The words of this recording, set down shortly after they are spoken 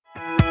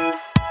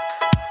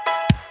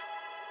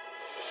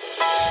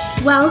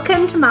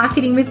Welcome to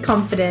Marketing with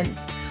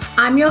Confidence.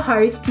 I'm your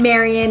host,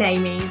 Marianne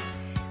Amies.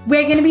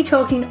 We're going to be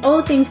talking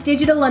all things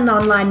digital and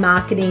online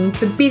marketing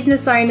for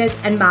business owners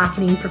and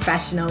marketing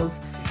professionals.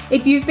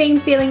 If you've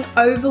been feeling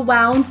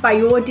overwhelmed by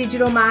your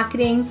digital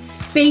marketing,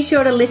 be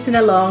sure to listen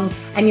along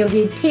and you'll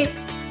hear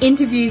tips,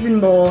 interviews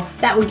and more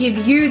that will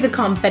give you the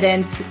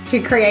confidence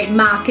to create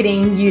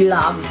marketing you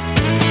love.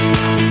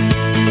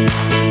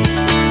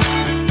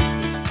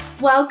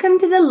 Welcome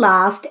to the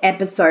last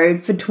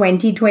episode for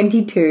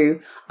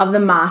 2022 of the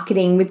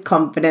Marketing with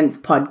Confidence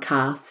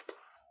podcast.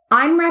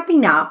 I'm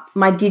wrapping up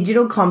my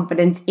Digital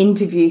Confidence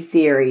interview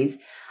series.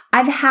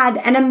 I've had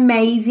an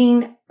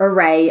amazing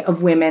array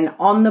of women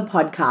on the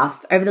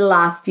podcast over the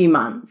last few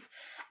months,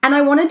 and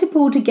I wanted to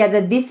pull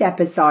together this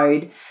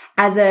episode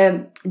as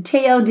a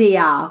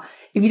TLDR.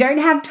 If you don't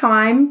have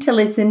time to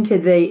listen to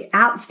the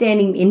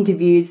outstanding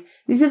interviews,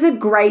 this is a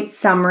great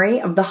summary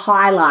of the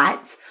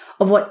highlights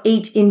of what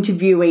each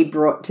interviewee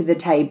brought to the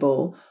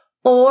table.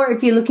 Or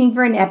if you're looking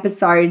for an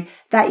episode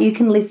that you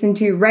can listen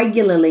to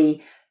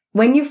regularly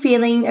when you're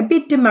feeling a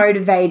bit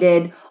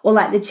demotivated or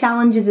like the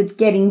challenges of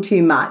getting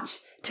too much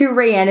to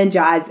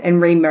re-energize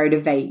and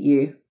re-motivate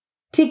you.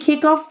 To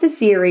kick off the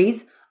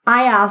series,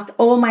 I asked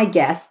all my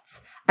guests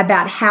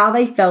about how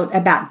they felt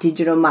about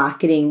digital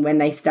marketing when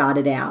they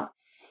started out.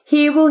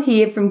 Here we'll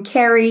hear from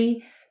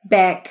Kerry,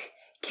 Beck,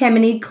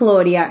 Kemeny,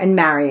 Claudia and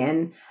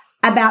Marion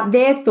about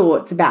their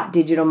thoughts about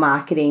digital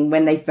marketing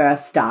when they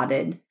first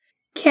started.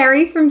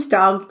 Kerry from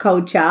Style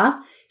Culture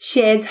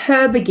shares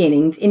her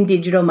beginnings in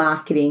digital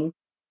marketing.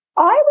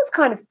 I was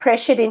kind of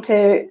pressured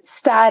into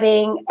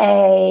starting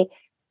a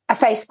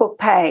Facebook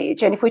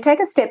page. And if we take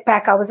a step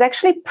back, I was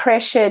actually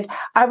pressured.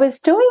 I was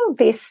doing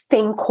this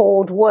thing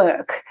called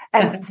work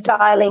and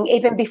styling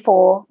even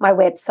before my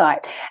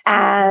website.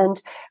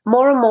 And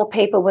more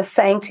people were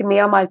saying to me,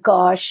 oh my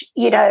gosh,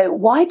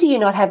 why do you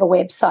not have a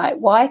website?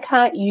 Why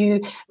can't you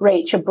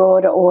reach a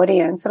broader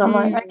audience? And I'm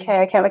like,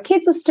 okay. My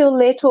kids were still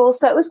little.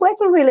 So it was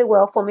working really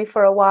well for me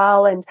for a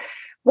while. And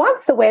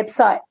once the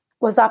website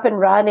was up and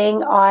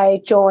running,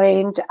 I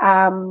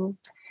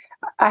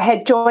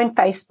had joined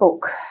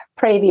Facebook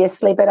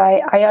previously, but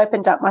I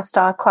opened up my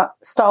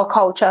Style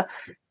Culture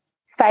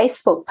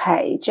Facebook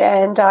page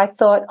and I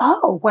thought,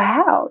 oh,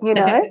 wow,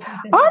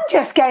 I'm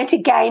just going to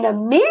gain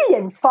 1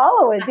 million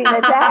followers in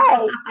a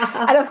day.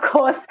 And of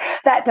course,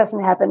 that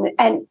doesn't happen.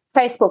 And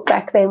Facebook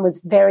back then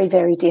was very,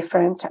 very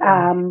different.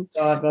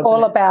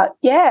 All about,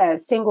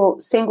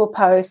 single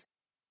posts.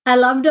 I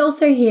loved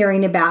also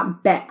hearing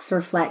about Beck's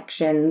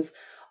reflections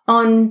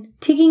on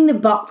ticking the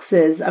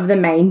boxes of the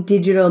main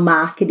digital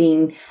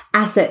marketing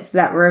assets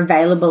that were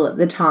available at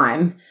the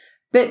time,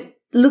 but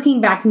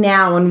looking back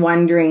now and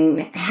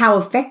wondering how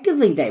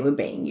effectively they were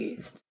being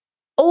used.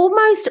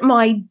 Almost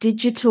my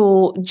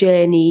digital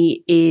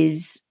journey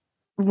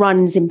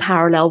runs in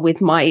parallel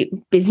with my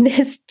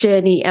business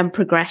journey and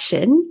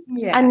progression.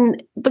 Yeah.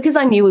 And because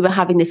I knew we were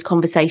having this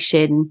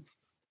conversation,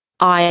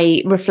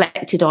 I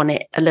reflected on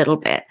it a little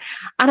bit.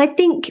 And I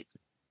think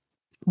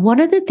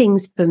one of the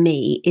things for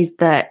me is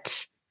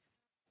that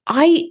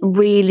I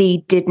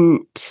really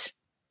didn't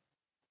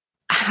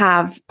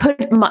have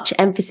put much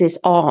emphasis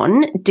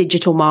on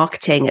digital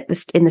marketing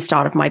in the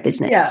start of my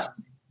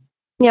business.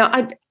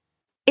 Yeah.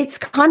 It's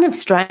kind of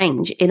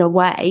strange in a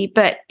way,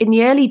 but in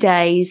the early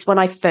days when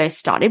I first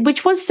started,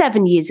 which was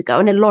 7 years ago,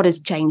 and a lot has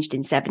changed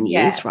in 7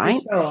 years,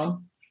 right? Sure.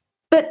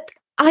 But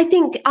I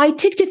think I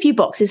ticked a few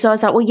boxes. So I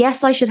was like, well,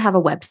 yes, I should have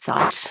a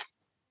website.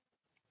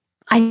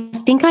 I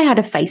think I had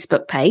a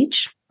Facebook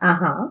page.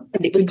 And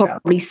it was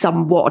probably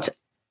somewhat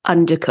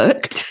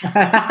undercooked.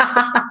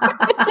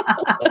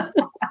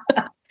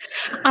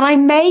 And I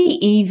may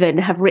even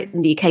have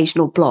written the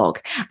occasional blog.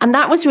 And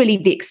that was really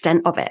the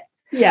extent of it.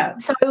 Yeah.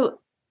 So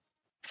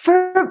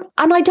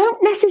and I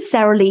don't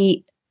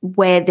necessarily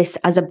wear this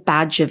as a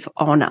badge of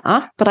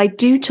honor, but I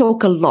do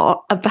talk a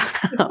lot about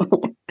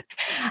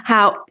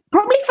how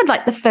probably for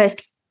like the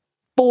first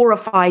 4 or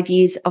 5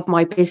 years of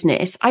my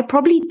business, I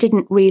probably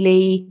didn't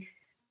really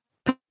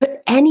put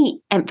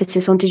any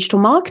emphasis on digital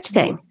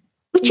marketing,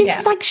 which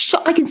is like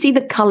I can see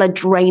the color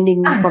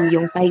draining from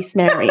your face,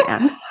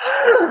 Marianne.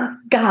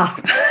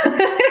 Gasp.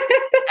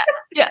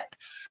 Yeah.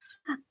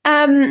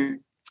 And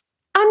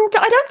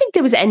I don't think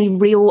there was any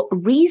real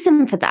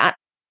reason for that.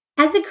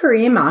 As a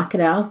career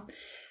marketer,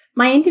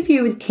 my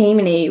interview with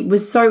Kemeny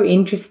was so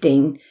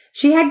interesting.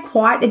 She had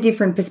quite a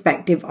different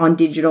perspective on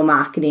digital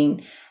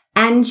marketing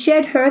and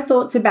shared her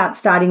thoughts about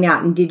starting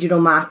out in digital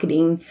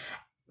marketing,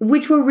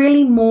 which were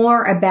really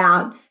more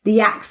about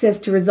the access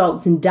to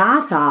results and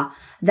data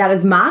that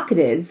as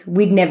marketers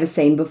we'd never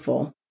seen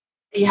before.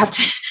 You have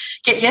to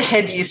get your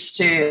head used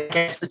to, I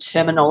guess, the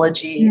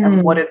terminology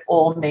and what it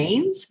all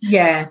means.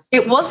 Yeah.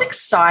 It was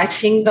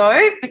exciting,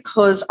 though,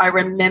 because I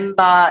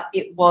remember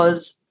it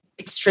was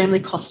extremely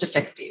cost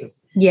effective.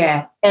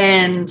 Yeah.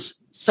 And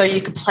so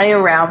you could play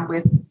around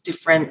with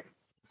different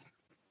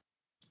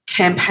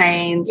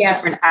campaigns,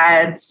 different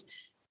ads,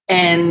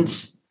 and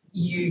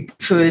you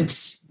could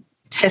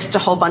test a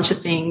whole bunch of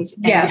things.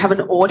 And you have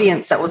an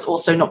audience that was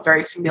also not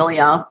very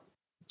familiar.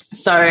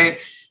 So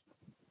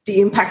the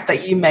impact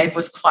that you made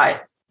was quite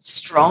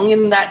strong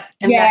in that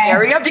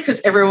area because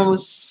everyone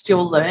was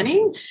still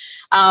learning.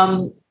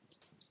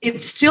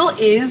 It still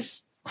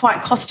is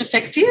quite cost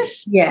effective.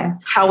 Yeah.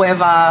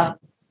 However,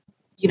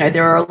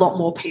 there are a lot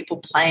more people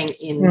playing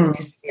in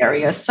this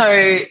area.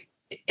 So,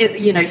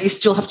 you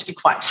still have to be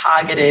quite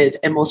targeted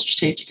and more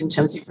strategic in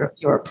terms of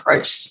your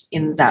approach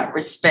in that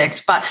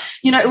respect. But,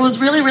 it was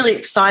really, really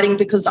exciting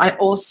because I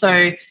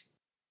also,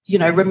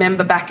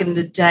 remember back in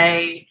the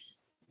day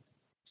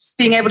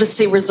being able to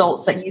see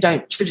results that you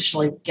don't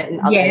traditionally get in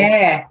other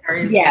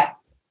areas. Yeah.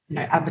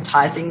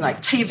 Advertising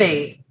like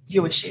TV,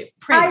 viewership,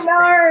 print. I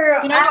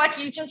know.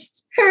 Like you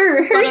just got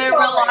to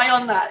rely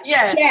on that.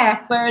 Yeah.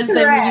 Yeah. Whereas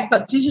then when you've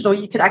got digital,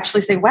 you could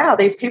actually say, wow,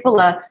 these people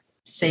are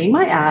seeing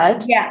my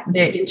ad. Yeah.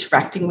 They're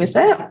interacting with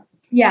it.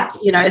 Yeah.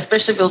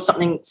 Especially if it was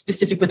something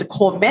specific with a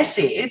core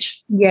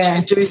message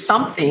to do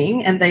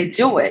something and they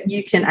do it,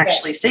 you can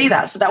actually see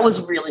that. So that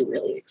was really,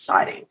 really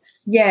exciting.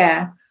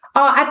 Yeah.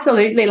 Oh,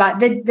 absolutely. Like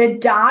the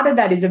data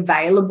that is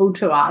available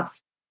to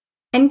us.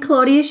 And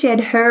Claudia shared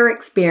her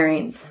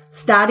experience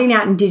starting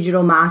out in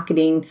digital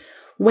marketing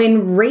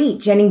when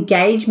reach and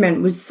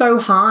engagement was so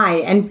high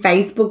and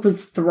Facebook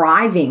was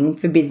thriving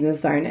for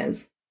business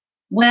owners.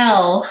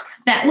 Well,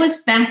 that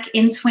was back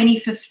in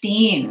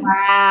 2015.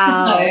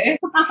 Wow. So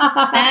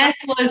that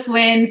was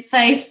when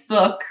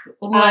Facebook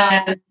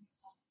was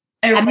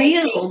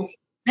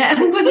that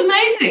was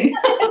amazing.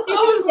 It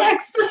was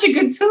like such a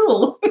good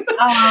tool.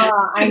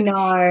 I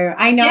know.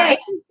 Yeah. It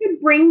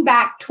could bring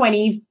back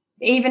 2014,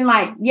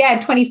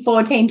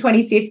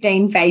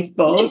 2015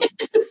 Facebook.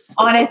 Yes.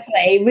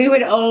 Honestly, we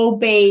would all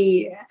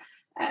be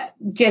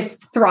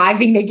just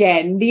thriving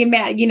again. The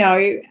amount,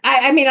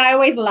 I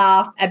always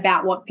laugh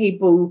about what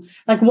people,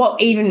 like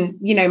what even,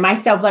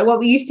 myself, like what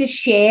we used to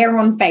share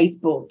on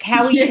Facebook,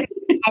 how we used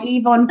to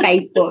behave on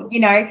Facebook,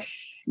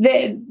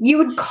 you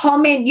would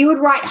comment, you would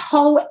write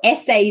whole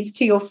essays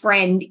to your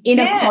friend in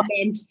a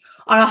comment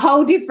on a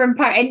whole different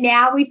post. And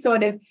now we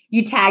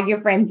you tag your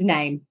friend's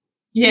name.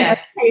 Yeah.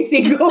 A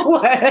single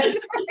word.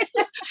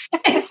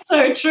 It's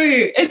so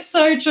true. It's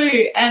so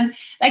true. And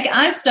like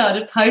I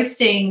started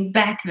posting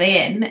back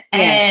then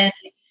and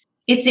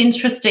it's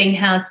interesting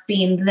how it's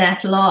been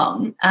that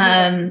long.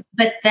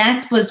 But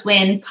that was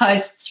when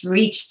posts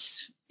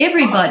reached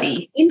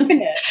everybody.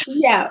 Infinite.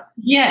 Yeah.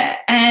 Yeah.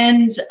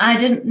 And I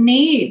didn't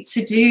need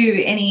to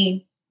do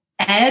any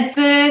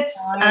adverts.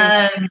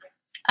 I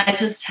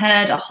just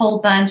had a whole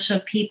bunch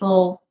of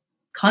people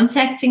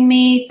contacting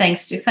me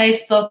thanks to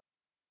Facebook.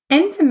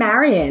 And for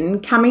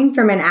Marion, coming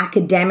from an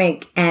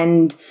academic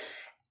and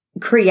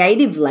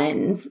creative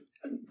lens,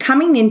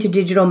 coming into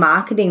digital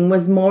marketing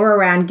was more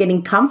around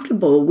getting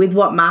comfortable with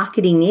what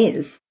marketing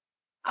is.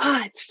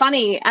 It's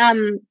funny.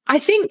 I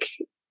think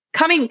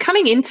coming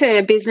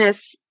into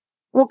business,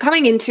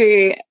 coming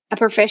into a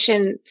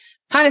profession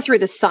kind of through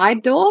the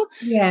side door.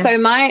 Yeah. So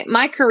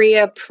my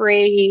career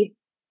pre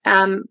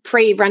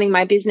running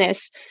my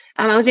business,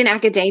 I was in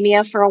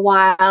academia for a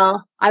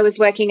while. I was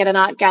working at an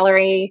art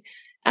gallery.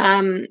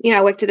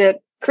 I worked at a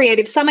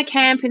creative summer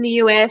camp in the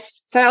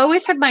US. So I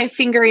always had my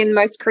finger in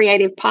most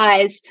creative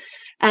pies.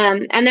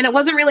 And then it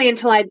wasn't really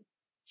until I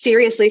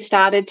seriously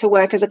started to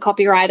work as a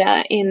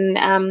copywriter in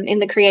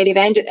the creative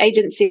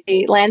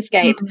agency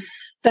landscape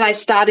that I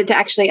started to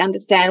actually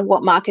understand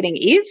what marketing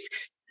is.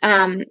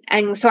 And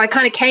so I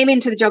kind of came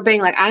into the job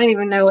being like, I don't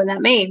even know what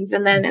that means.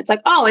 And then it's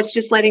like, oh, it's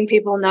just letting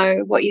people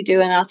know what you do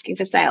and asking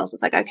for sales.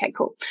 It's like, okay,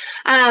 cool.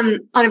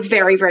 On a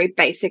very, very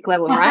basic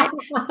level, right?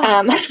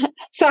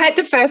 So I had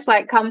to first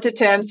come to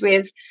terms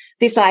with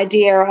this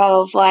idea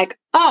of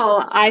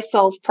oh, I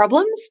solve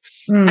problems,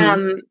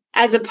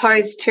 as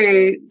opposed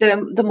to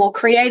the more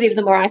creative,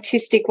 the more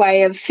artistic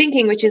way of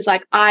thinking, which is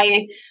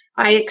I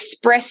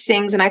express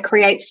things and I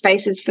create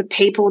spaces for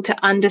people to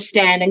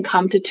understand and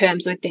come to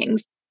terms with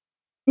things.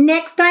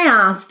 Next, I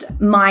asked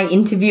my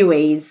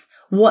interviewees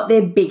what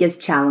their biggest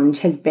challenge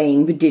has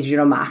been with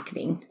digital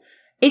marketing.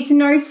 It's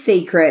no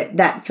secret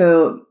that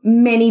for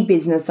many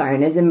business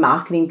owners and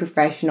marketing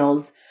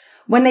professionals,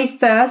 when they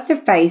first are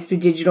faced with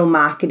digital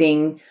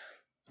marketing,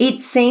 it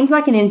seems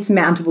like an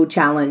insurmountable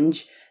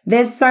challenge.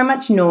 There's so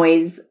much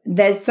noise,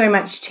 there's so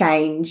much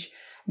change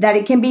that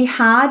it can be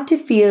hard to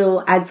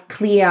feel as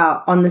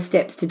clear on the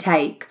steps to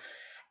take,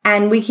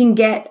 and we can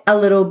get a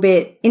little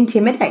bit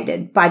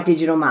intimidated by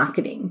digital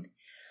marketing.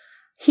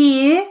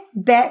 Here,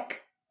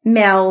 Beck,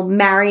 Mel,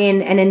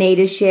 Marion and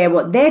Anita share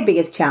what their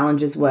biggest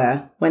challenges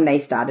were when they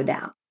started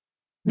out.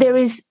 There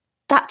is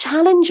that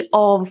challenge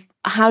of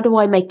how do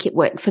I make it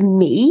work for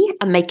me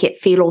and make it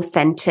feel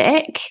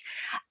authentic?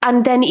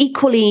 And then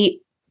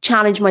equally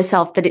challenge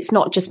myself that it's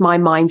not just my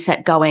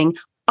mindset going,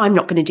 I'm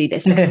not going to do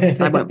this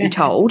because I won't be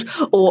told,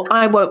 or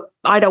I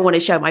don't want to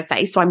show my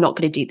face, so I'm not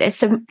going to do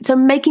this. So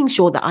making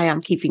sure that I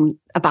am keeping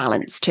a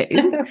balance too.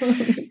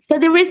 So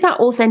there is that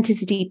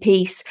authenticity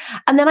piece.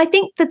 And then I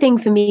think the thing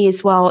for me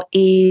as well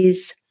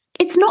is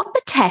it's not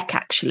the tech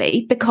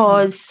actually,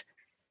 because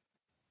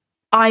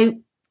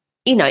in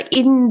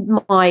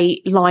my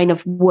line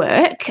of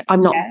work,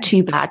 I'm not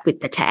too bad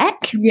with the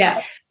tech.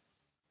 Yeah.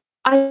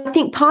 I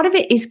think part of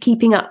it is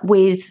keeping up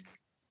with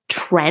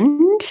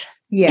trend.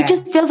 Yeah. It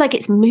just feels like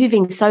it's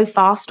moving so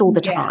fast all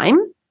the time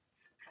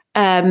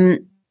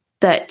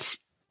that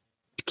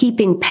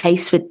keeping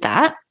pace with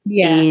that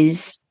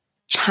is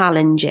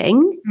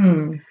challenging.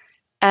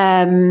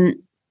 And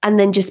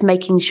then just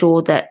making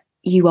sure that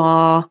you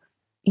are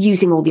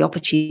using all the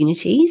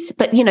opportunities.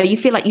 But, you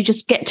feel like you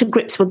just get to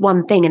grips with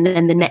one thing and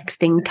then the next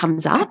thing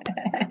comes up.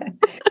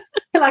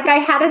 Like I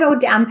had it all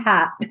down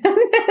pat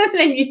and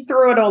then you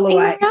threw it all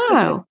away.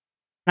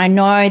 I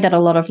know that a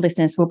lot of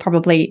listeners will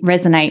probably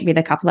resonate with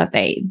a couple of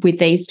with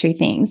these two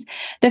things.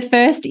 The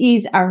first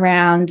is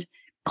around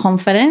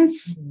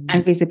confidence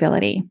and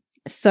visibility.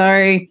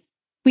 So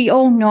we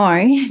all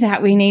know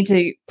that we need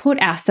to put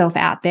ourselves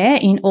out there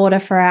in order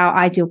for our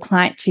ideal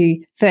client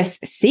to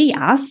first see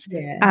us,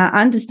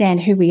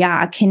 understand who we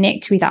are,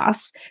 connect with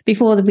us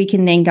before we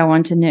can then go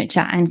on to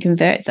nurture and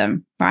convert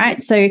them,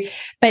 right? So,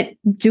 but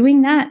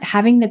doing that,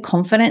 having the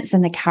confidence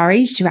and the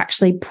courage to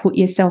actually put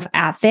yourself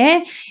out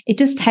there, it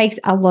just takes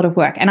a lot of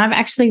work. And I've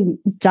actually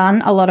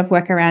done a lot of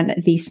work around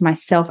this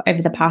myself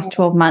over the past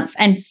 12 months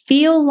and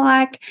feel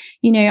like,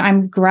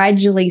 I'm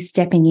gradually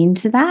stepping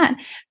into that.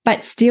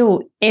 But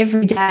still,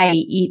 every day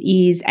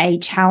it is a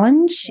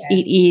challenge.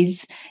 It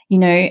is,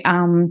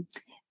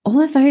 all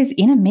of those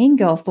inner mean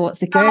girl thoughts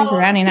that goes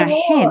around in our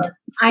head.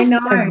 I know.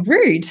 So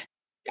rude.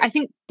 I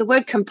think the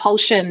word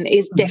compulsion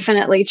is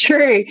definitely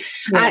true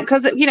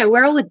because,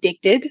 we're all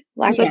addicted.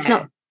 Like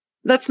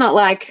let's not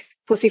like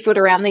pussyfoot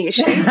around the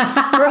issue.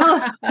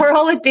 we're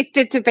all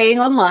addicted to being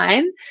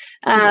online.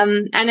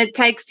 And it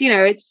takes,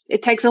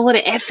 it takes a lot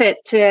of effort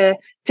to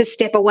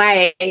step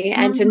away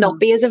and to not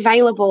be as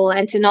available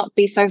and to not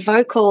be so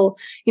vocal,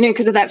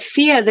 because of that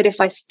fear that if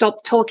I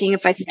stop talking,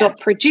 if I stop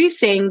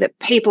producing, that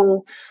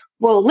people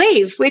will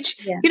leave, which,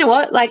 you know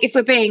what, like if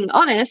we're being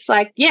honest,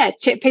 like,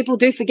 people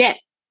do forget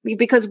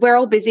because we're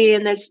all busy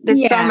and there's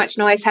so much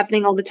noise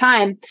happening all the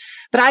time.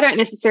 But I don't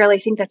necessarily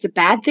think that's a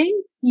bad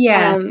thing.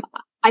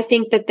 I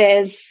think that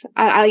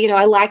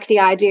I like the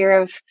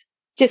idea of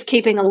just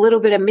keeping a little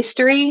bit of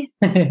mystery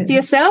to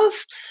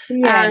yourself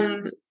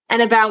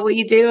and about what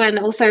you do, and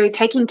also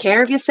taking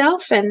care of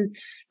yourself and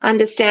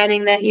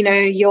understanding that,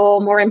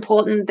 you're more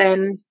important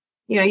than,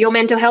 your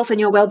mental health and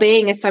your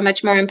well-being is so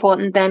much more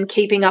important than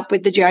keeping up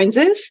with the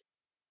Joneses.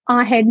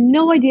 I had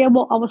no idea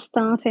what I was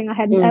starting.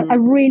 I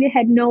really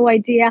had no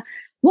idea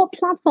what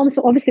platforms.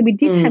 So obviously we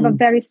did have a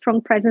very strong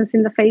presence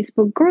in the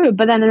Facebook group,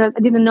 but then I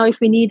didn't know if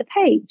we need a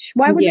page.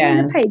 Why would we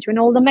need a page when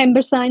all the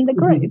members are in the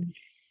group?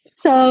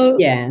 So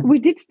we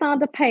did start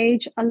the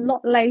page a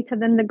lot later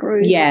than the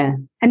group.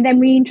 And then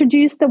we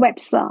introduced the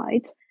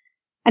website,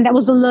 and that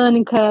was a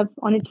learning curve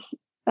on its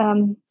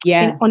on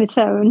its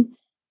own.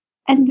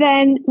 And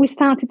then we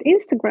started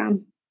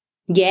Instagram.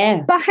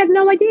 But I had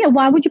no idea.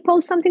 Why would you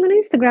post something on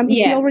Instagram if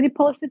you already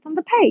posted on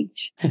the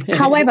page?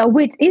 However,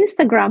 with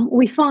Instagram,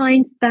 we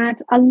find that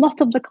a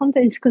lot of the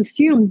content is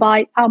consumed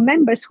by our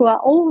members who are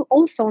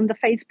also on the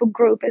Facebook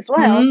group as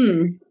well.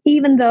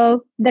 Even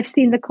though they've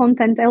seen the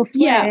content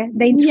elsewhere,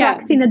 they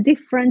interact in a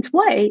different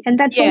way. And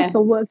that's also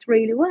worked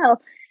really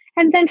well.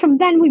 And then from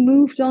then we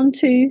moved on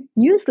to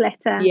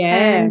newsletter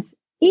and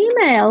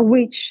email,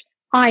 which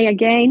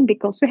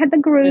because we had the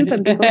group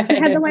and because we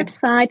had the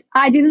website,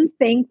 I didn't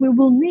think we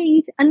will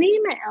need an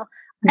email.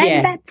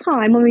 At that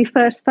time, when we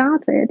first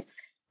started,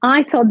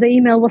 I thought the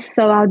email was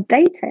so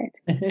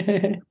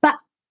outdated. But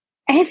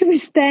as we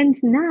stand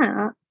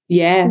now,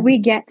 we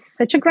get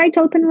such a great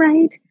open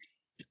rate.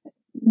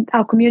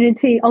 Our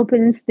community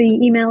opens the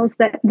emails,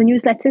 the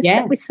newsletters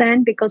that we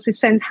send, because we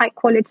send high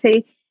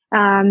quality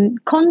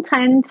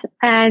content.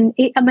 And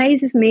it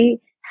amazes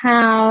me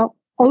how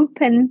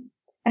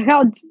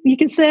you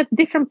can serve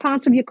different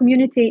parts of your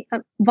community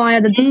via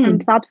the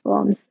different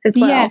platforms as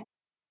well.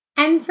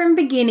 And from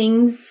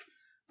beginnings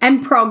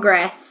and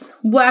progress,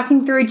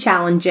 working through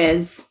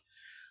challenges,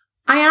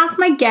 I asked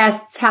my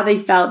guests how they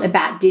felt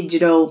about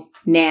digital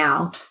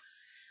now.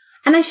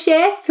 And I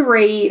share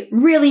 3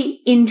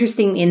 really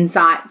interesting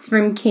insights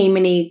from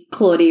Kimani,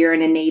 Claudia,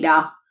 and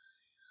Anita.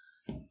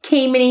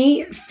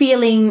 Kimani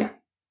feeling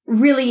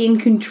really in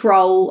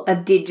control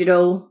of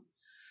digital.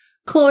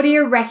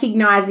 Claudia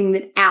recognizing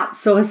that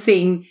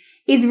outsourcing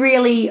is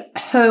really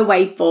her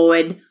way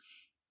forward,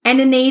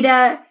 and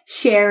Anita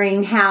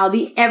sharing how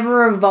the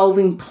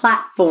ever-evolving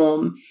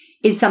platform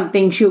is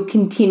something she'll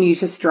continue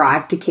to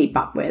strive to keep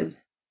up with.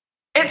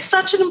 It's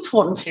such an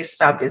important piece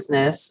of our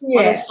business.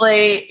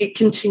 Honestly, it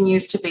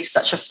continues to be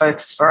such a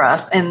focus for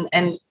us, and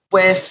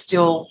we're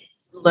still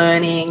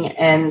learning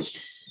and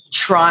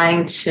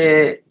trying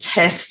to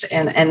test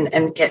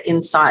and get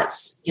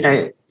insights,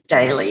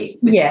 daily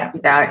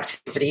with our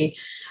activity.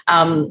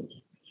 I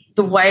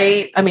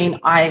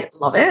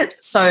love it.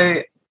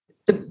 So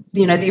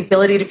the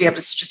ability to be able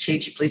to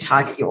strategically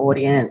target your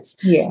audience,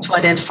 to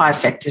identify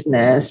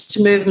effectiveness,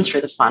 to move them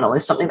through the funnel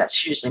is something that's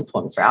hugely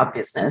important for our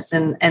business.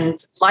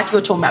 And like you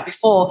were talking about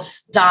before,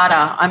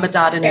 data, I'm a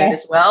data nerd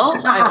as well.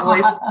 I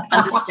always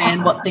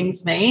understand what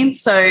things mean.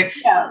 So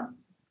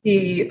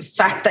the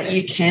fact that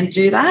you can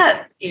do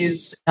that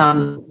is,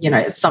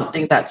 it's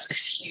something that's a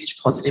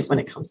huge positive when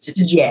it comes to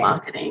digital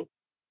marketing.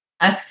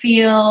 I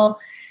feel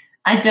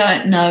I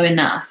don't know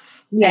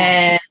enough.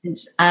 Yeah.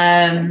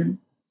 And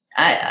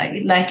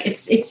I like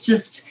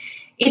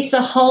it's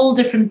a whole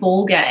different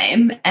ball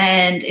game,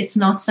 and it's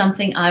not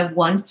something I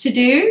want to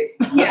do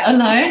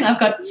alone. I've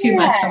got too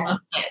much on my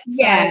plate.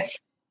 So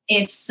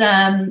it's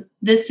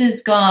this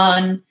has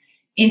gone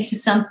into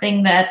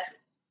something that,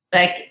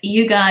 like,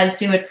 you guys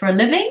do it for a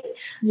living.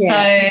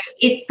 So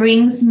it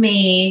brings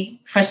me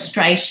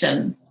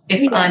frustration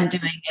if I'm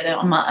doing it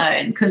on my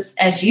own, because,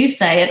 as you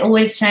say, it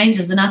always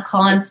changes and I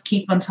can't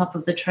keep on top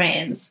of the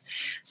trends.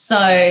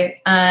 So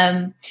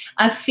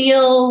I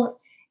feel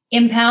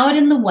empowered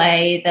in the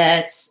way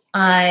that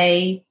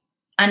I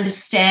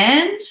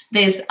understand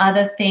there's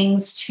other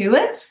things to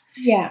it.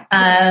 Yeah.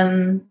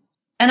 And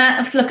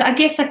I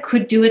guess I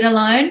could do it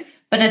alone,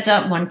 but I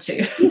don't want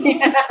to.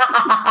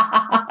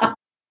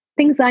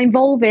 Things are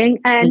evolving,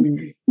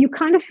 and you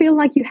kind of feel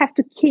like you have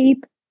to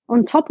keep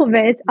on top of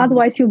it.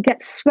 Otherwise, you'll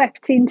get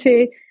swept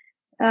into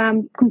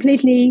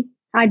completely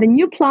either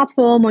new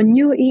platform or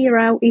new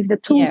era if the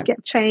tools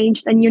get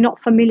changed and you're not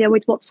familiar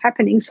with what's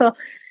happening. So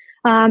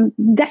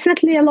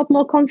definitely a lot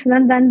more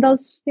confident than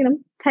those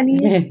 10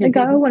 years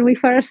ago when we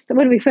first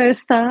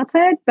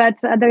started.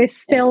 But there is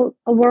still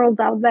a world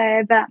out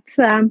there that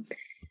I'm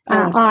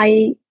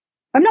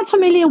not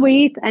familiar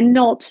with, and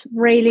not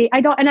really. I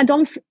don't.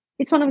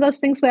 It's one of those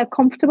things where I'm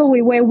comfortable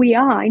with where we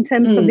are in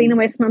terms of the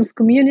Innovate Mums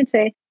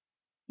community.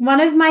 One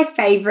of my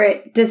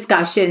favorite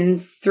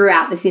discussions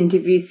throughout this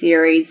interview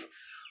series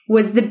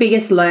was the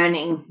biggest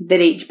learning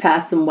that each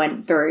person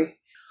went through.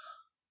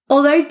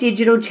 Although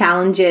digital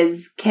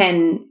challenges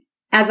can,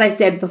 as I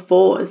said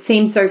before,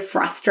 seem so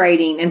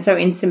frustrating and so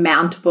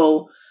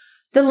insurmountable,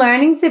 the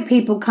learnings that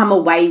people come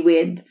away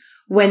with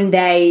when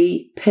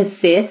they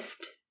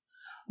persist,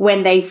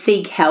 when they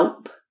seek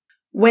help,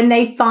 when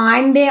they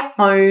find their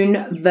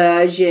own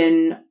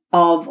version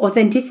of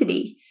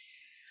authenticity,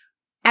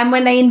 and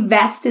when they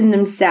invest in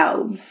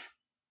themselves,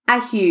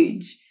 are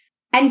huge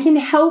and can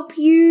help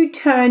you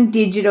turn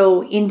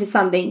digital into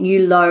something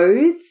you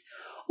loathe,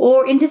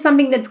 or into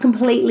something that's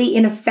completely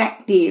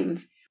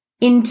ineffective,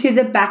 into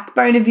the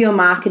backbone of your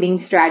marketing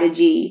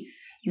strategy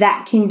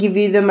that can give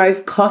you the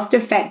most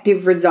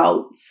cost-effective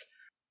results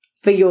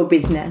for your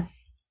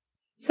business.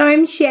 So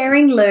I'm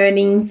sharing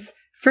learnings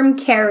from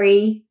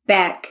Kerry,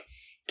 Beck,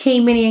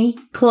 Kimini,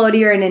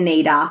 Claudia and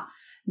Anita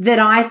that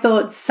I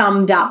thought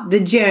summed up the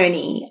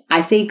journey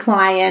I see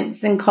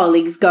clients and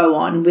colleagues go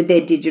on with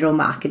their digital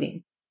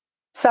marketing.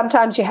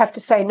 Sometimes you have to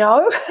say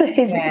no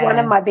is one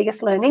of my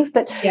biggest learnings.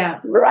 But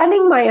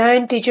running my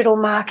own digital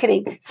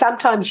marketing,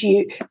 sometimes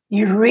you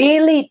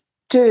really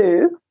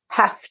do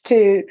have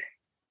to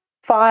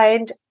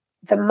find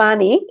the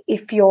money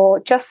if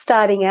you're just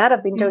starting out.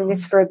 I've been doing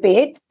this for a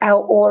bit,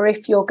 or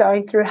if you're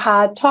going through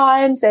hard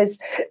times, as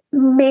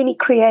many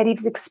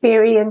creatives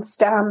experienced,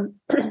 during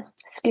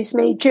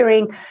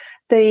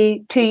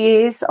the 2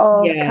 years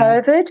of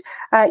COVID.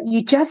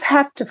 You just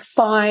have to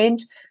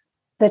find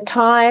the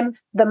time,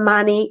 the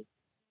money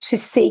to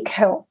seek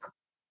help.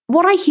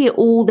 What I hear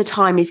all the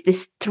time is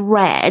this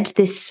thread,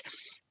 this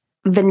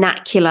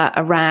vernacular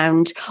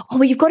around,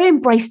 you've got to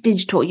embrace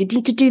digital. You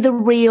need to do the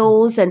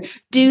reels and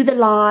do the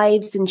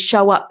lives and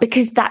show up,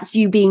 because that's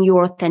you being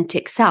your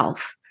authentic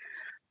self.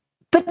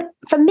 But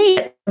for me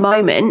at the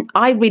moment,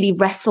 I really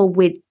wrestle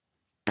with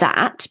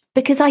that,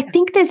 because I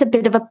think there's a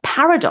bit of a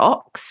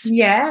paradox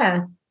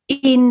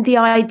in the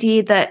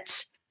idea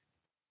that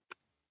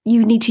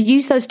you need to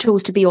use those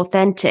tools to be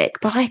authentic.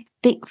 But I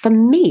think for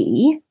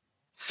me,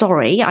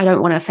 sorry, I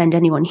don't want to offend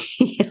anyone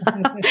here,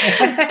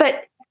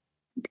 but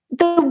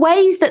the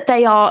ways that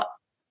they are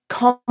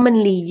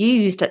commonly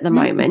used at the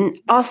moment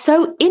are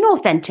so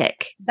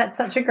inauthentic. That's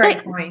such a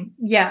great point.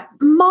 Yeah.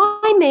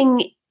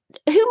 Miming,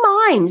 who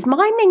mimes?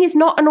 Miming is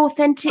not an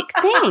authentic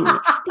thing.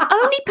 The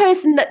only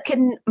person that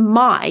can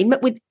mime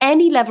with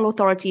any level of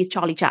authority is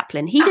Charlie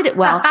Chaplin. He did it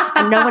well,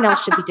 and no one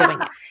else should be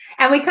doing it.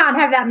 And we can't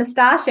have that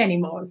moustache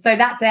anymore, so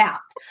that's out.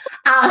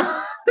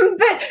 No,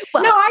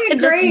 I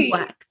agree.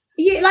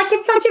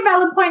 It's such a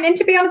valid point. And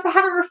to be honest, I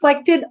haven't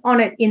reflected on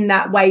it in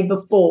that way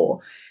before.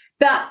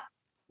 But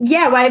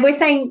we're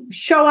saying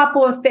show up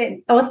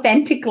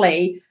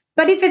authentically.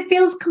 But if it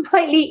feels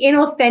completely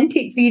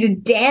inauthentic for you to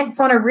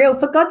dance on a reel,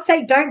 for God's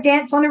sake, don't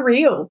dance on a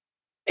reel.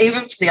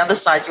 Even from the other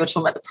side, you were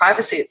talking about the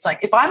privacy. It's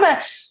like, if I'm a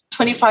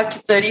 25 to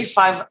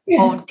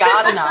 35-year-old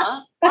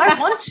gardener, I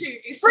want to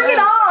be served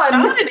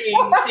gardening things,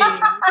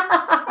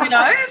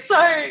 So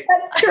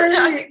that's true.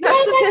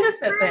 That's the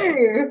benefit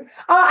there.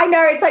 Oh, I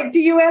know. It's like, do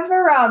you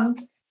ever,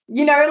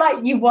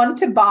 you want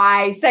to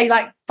buy, say,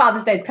 like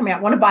Father's Day is coming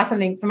up, want to buy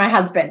something for my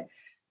husband.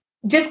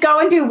 Just go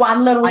and do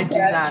one little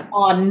search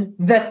on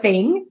the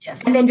thing,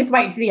 and then just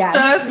wait for the ad.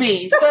 Serve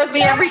me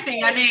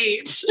everything I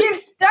need.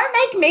 Don't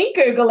make me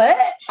Google it.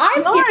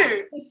 I'm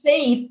the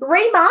seed.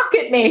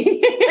 Remarket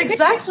me.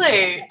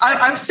 Exactly.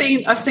 I've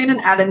seen an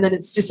ad and then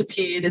it's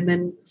disappeared, and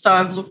then so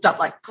I've looked up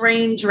like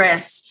green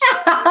dress,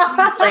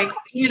 like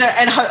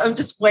and I'm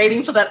just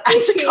waiting for that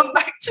ad to come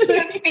back to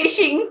me.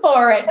 Fishing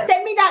for it.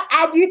 Send me that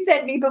ad you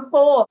sent me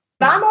before.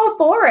 I'm all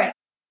for it.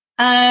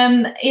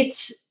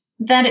 It's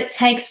that it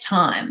takes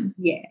time.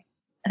 Yeah.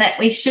 That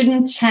we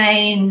shouldn't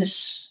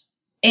change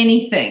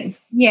anything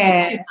too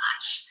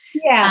much.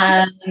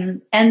 Yeah.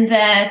 And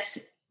that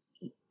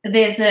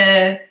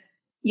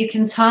you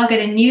can target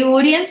a new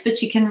audience,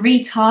 but you can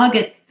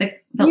retarget the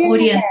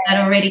audience that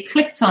already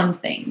clicked on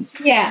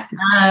things. Yeah.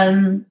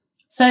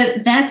 So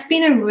that's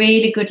been a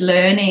really good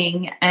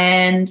learning,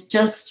 and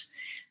just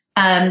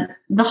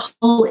the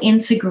whole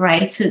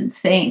integrated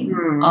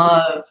thing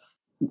of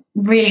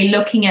really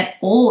looking at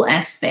all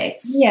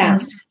aspects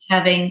instead of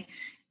having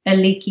a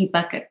leaky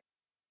bucket.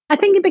 I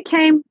think it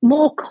became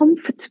more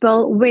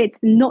comfortable with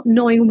not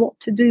knowing what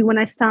to do when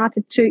I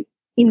started to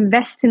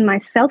invest in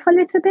myself a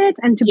little bit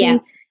and to be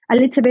a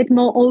little bit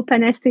more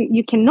open as to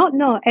you cannot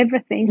know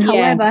everything.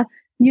 However,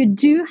 you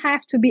do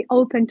have to be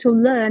open to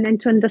learn and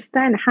to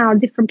understand how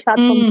different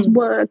platforms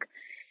work,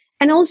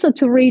 and also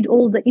to read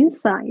all the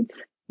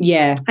insights.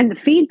 Yeah. And the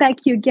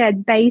feedback you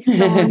get based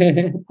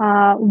on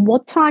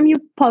what time you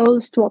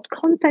post, what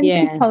content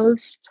you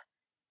post.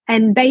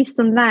 And based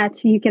on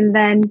that, you can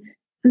then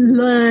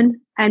learn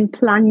and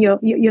plan your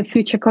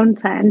future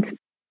content.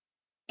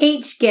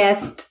 Each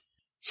guest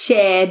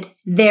shared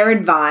their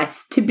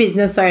advice to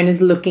business owners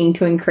looking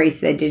to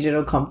increase their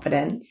digital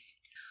confidence.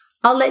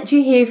 I'll let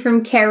you hear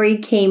from Kerry,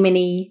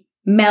 Keemany,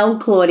 Mel,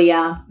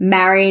 Claudia,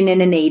 Marion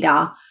and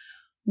Anita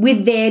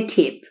with their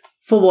tip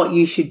for what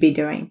you should be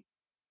doing.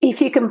 If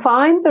you can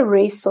find the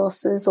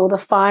resources or the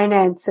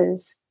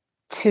finances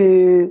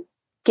to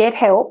get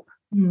help,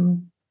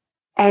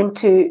 and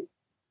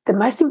the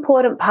most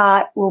important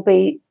part will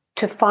be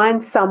to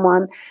find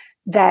someone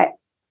that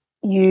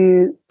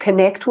you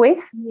connect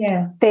with.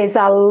 Yeah. There's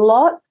a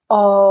lot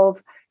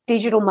of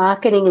digital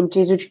marketing and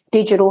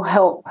digital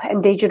help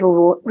and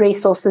digital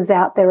resources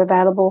out there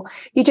available.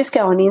 You just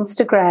go on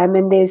Instagram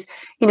and there's,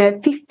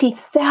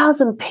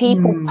 50,000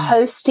 people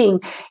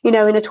posting, in a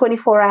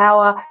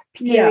 24-hour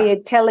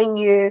period telling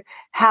you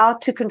how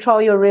to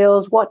control your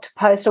reels, what to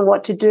post and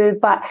what to do.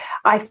 But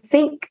I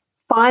think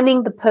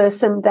finding the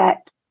person that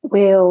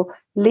will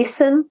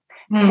listen,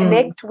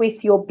 connect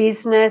with your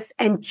business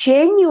and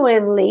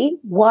genuinely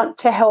want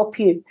to help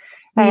you,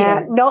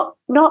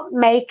 not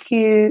make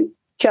you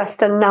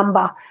just a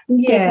number.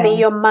 Give me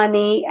your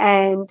money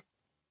and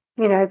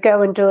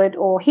go and do it,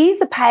 or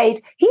here's a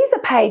paid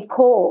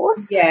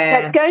course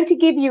that's going to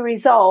give you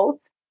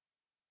results.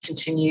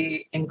 Continue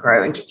and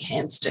grow and get your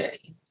hands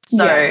dirty.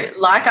 So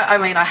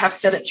I have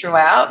said it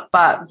throughout,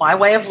 but my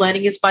way of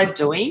learning is by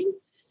doing.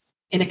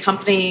 In a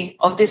company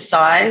of this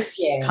size,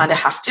 you kind of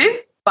have to,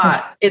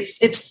 but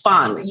it's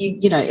fun.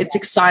 It's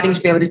exciting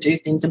to be able to do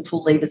things and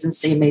pull levers and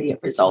see immediate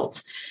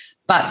results.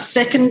 But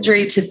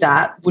secondary to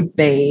that would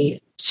be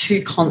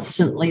to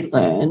constantly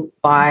learn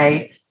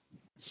by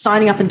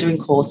signing up and doing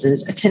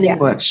courses, attending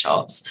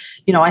workshops.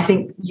 I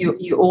think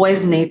you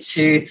always need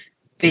to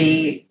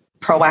be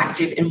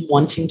proactive in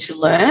wanting to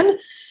learn.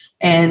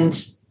 And,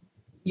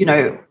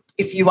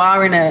 if you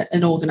are in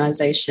an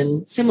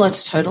organization similar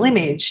to Total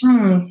Image,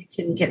 you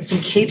can get some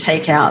key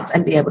takeouts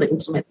and be able to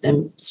implement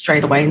them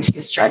straight away into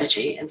your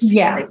strategy and see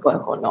if they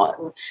work or not.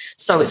 And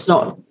so it's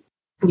not,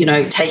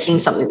 taking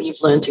something that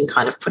you've learned and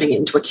kind of putting it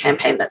into a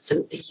campaign that's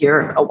a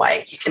year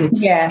away. You can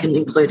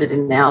include it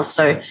in now.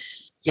 So,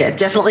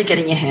 definitely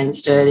getting your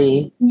hands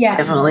dirty. Yeah.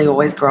 Definitely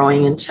always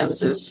growing in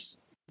terms of,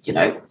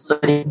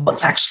 learning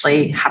what's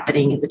actually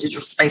happening in the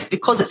digital space,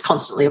 because it's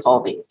constantly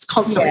evolving. It's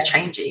constantly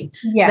changing.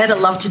 Yeah. Better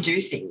love to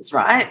do things,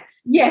 right?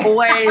 Yeah.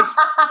 Always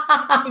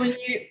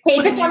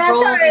keep us on our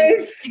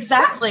toes.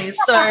 Exactly.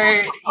 So,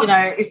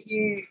 if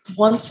you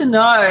want to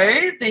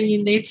know, then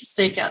you need to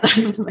seek out that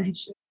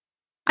information.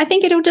 I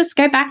think it'll just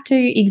go back to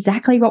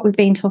exactly what we've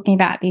been talking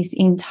about this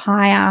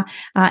entire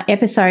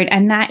episode,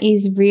 and that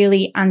is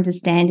really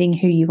understanding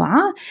who you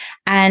are.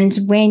 And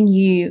when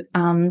you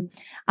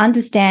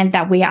understand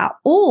that we are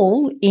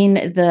all in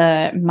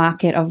the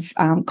market of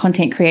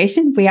content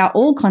creation, we are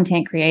all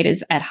content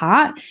creators at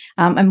heart,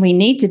 and we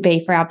need to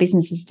be for our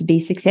businesses to be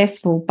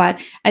successful. But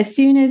as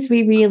soon as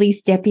we really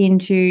step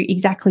into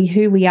exactly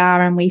who we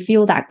are and we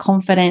feel that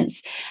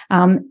confidence,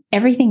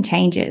 everything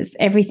changes.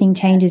 Everything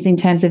changes in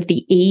terms of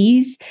the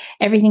ease.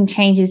 Everything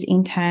changes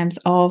in terms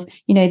of,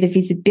 the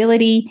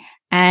visibility,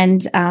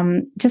 and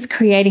just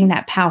creating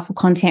that powerful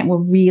content will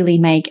really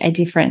make a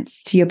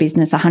difference to your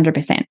business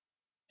 100%.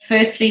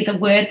 Firstly, the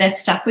word that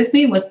stuck with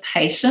me was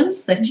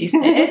patience, that you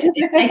said.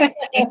 It takes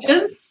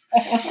patience.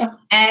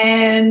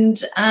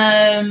 And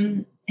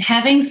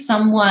having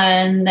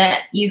someone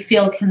that you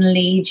feel can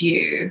lead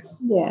you.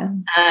 Yeah.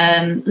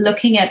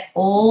 Looking at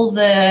all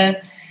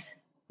the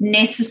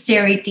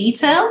necessary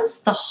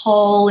details, the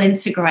whole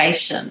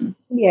integration.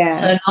 Yeah.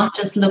 So not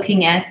just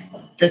looking at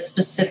the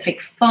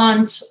specific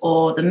font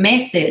or the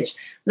message,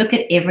 look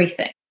at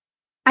everything.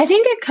 I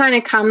think it kind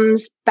of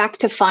comes back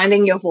to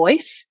finding your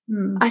voice.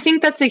 I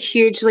think that's a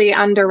hugely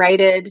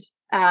underrated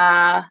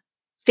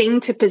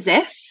thing to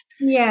possess.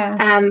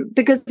 Yeah.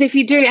 Because if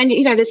you do, and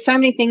there's so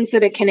many things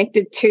that are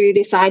connected to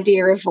this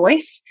idea of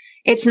voice.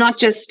 It's not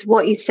just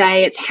what you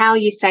say, it's how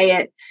you say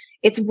it.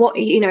 It's what,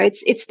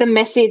 it's the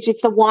message,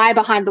 it's the why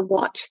behind the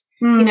what.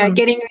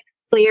 Getting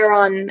clear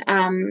on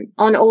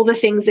all the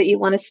things that you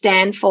want to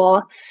stand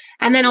for.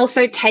 And then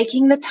also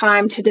taking the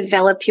time to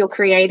develop your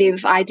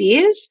creative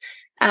ideas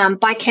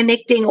by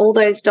connecting all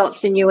those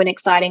dots in new and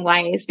exciting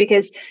ways.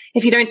 Because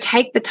if you don't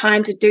take the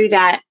time to do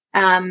that,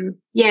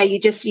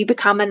 you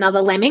become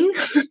another lemming.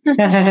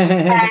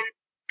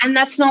 And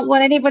that's not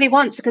what anybody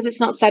wants, because it's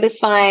not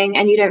satisfying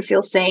and you don't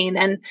feel seen.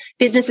 And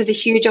business is a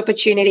huge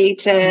opportunity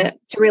to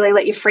really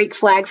let your freak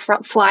flag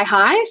fly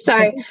high. So,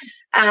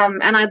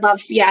 and I'd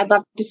love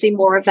to see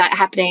more of that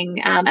happening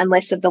and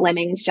less of the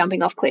lemmings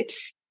jumping off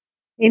cliffs.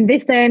 In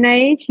this day and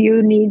age,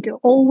 you need to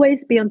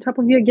always be on top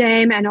of your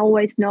game and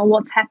always know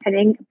what's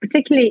happening,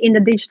 particularly in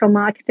the digital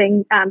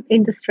marketing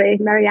industry.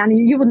 Marianne,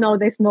 you would know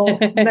this more,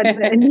 but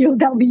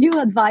that'll be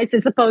your advice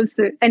as opposed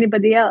to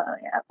anybody else,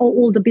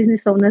 all the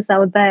business owners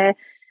out there.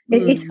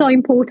 It is so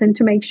important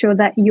to make sure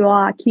that you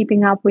are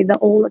keeping up with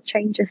all the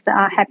changes that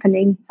are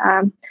happening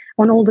on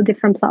all the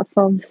different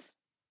platforms.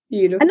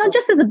 Beautiful. And not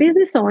just as a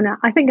business owner,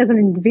 I think as an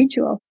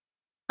individual.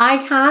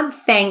 I can't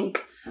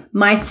thank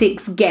my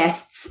 6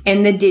 guests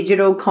in the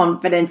Digital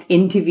Confidence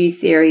interview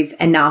series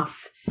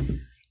enough.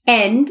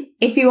 And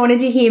if you wanted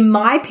to hear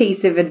my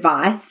piece of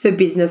advice for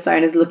business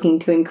owners looking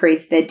to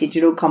increase their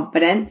digital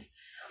confidence,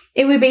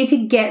 it would be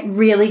to get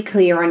really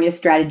clear on your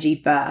strategy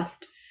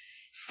first.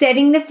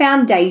 Setting the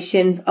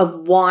foundations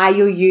of why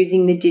you're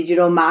using the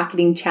digital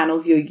marketing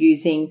channels you're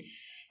using,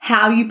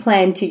 how you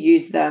plan to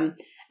use them,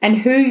 and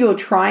who you're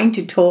trying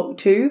to talk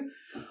to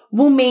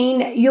will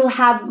mean you'll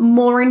have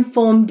more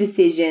informed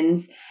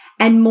decisions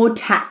and more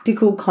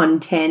tactical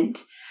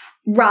content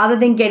rather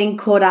than getting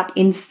caught up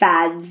in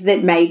fads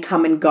that may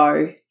come and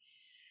go.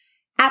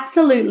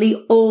 Absolutely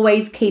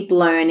always keep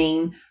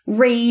learning,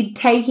 read,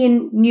 take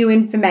in new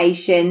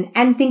information,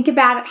 and think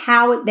about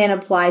how it then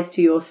applies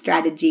to your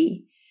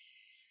strategy.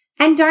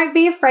 And don't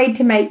be afraid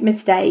to make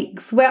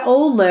mistakes. We're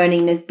all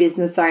learning as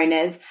business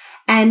owners,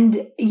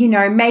 and,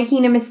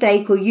 making a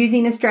mistake or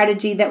using a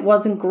strategy that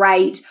wasn't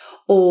great,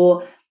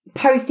 or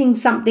posting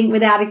something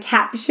without a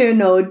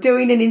caption, or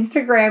doing an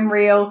Instagram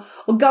reel,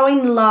 or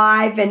going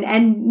live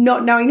and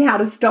not knowing how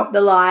to stop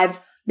the live.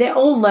 They're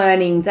all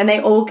learnings, and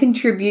they all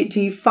contribute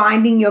to you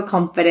finding your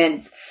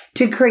confidence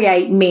to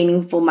create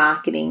meaningful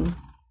marketing.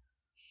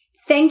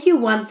 Thank you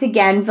once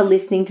again for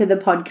listening to the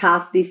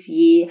podcast this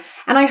year,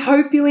 and I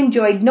hope you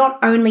enjoyed not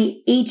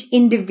only each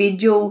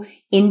individual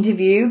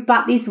interview,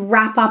 but this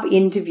wrap-up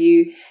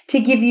interview to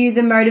give you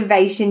the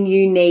motivation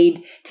you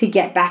need to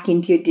get back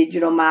into your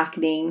digital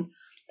marketing.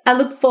 I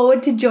look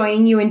forward to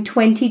joining you in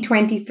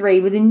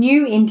 2023 with a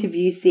new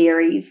interview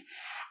series,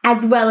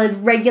 as well as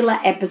regular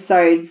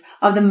episodes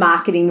of the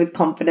Marketing with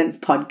Confidence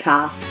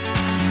podcast.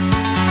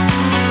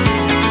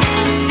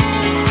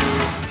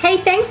 Hey,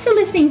 thanks for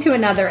listening to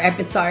another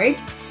episode.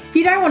 If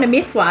you don't want to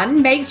miss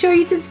one, make sure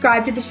you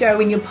subscribe to the show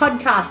in your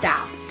podcast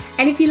app.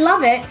 And if you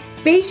love it,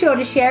 be sure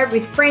to share it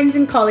with friends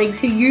and colleagues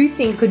who you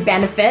think could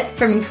benefit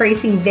from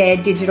increasing their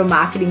digital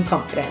marketing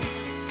confidence.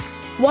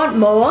 Want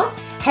more?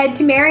 Head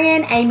to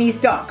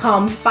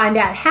marianneamies.com to find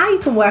out how you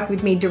can work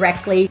with me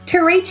directly, to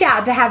reach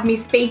out to have me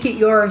speak at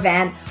your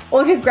event,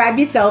 or to grab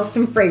yourself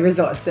some free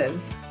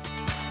resources.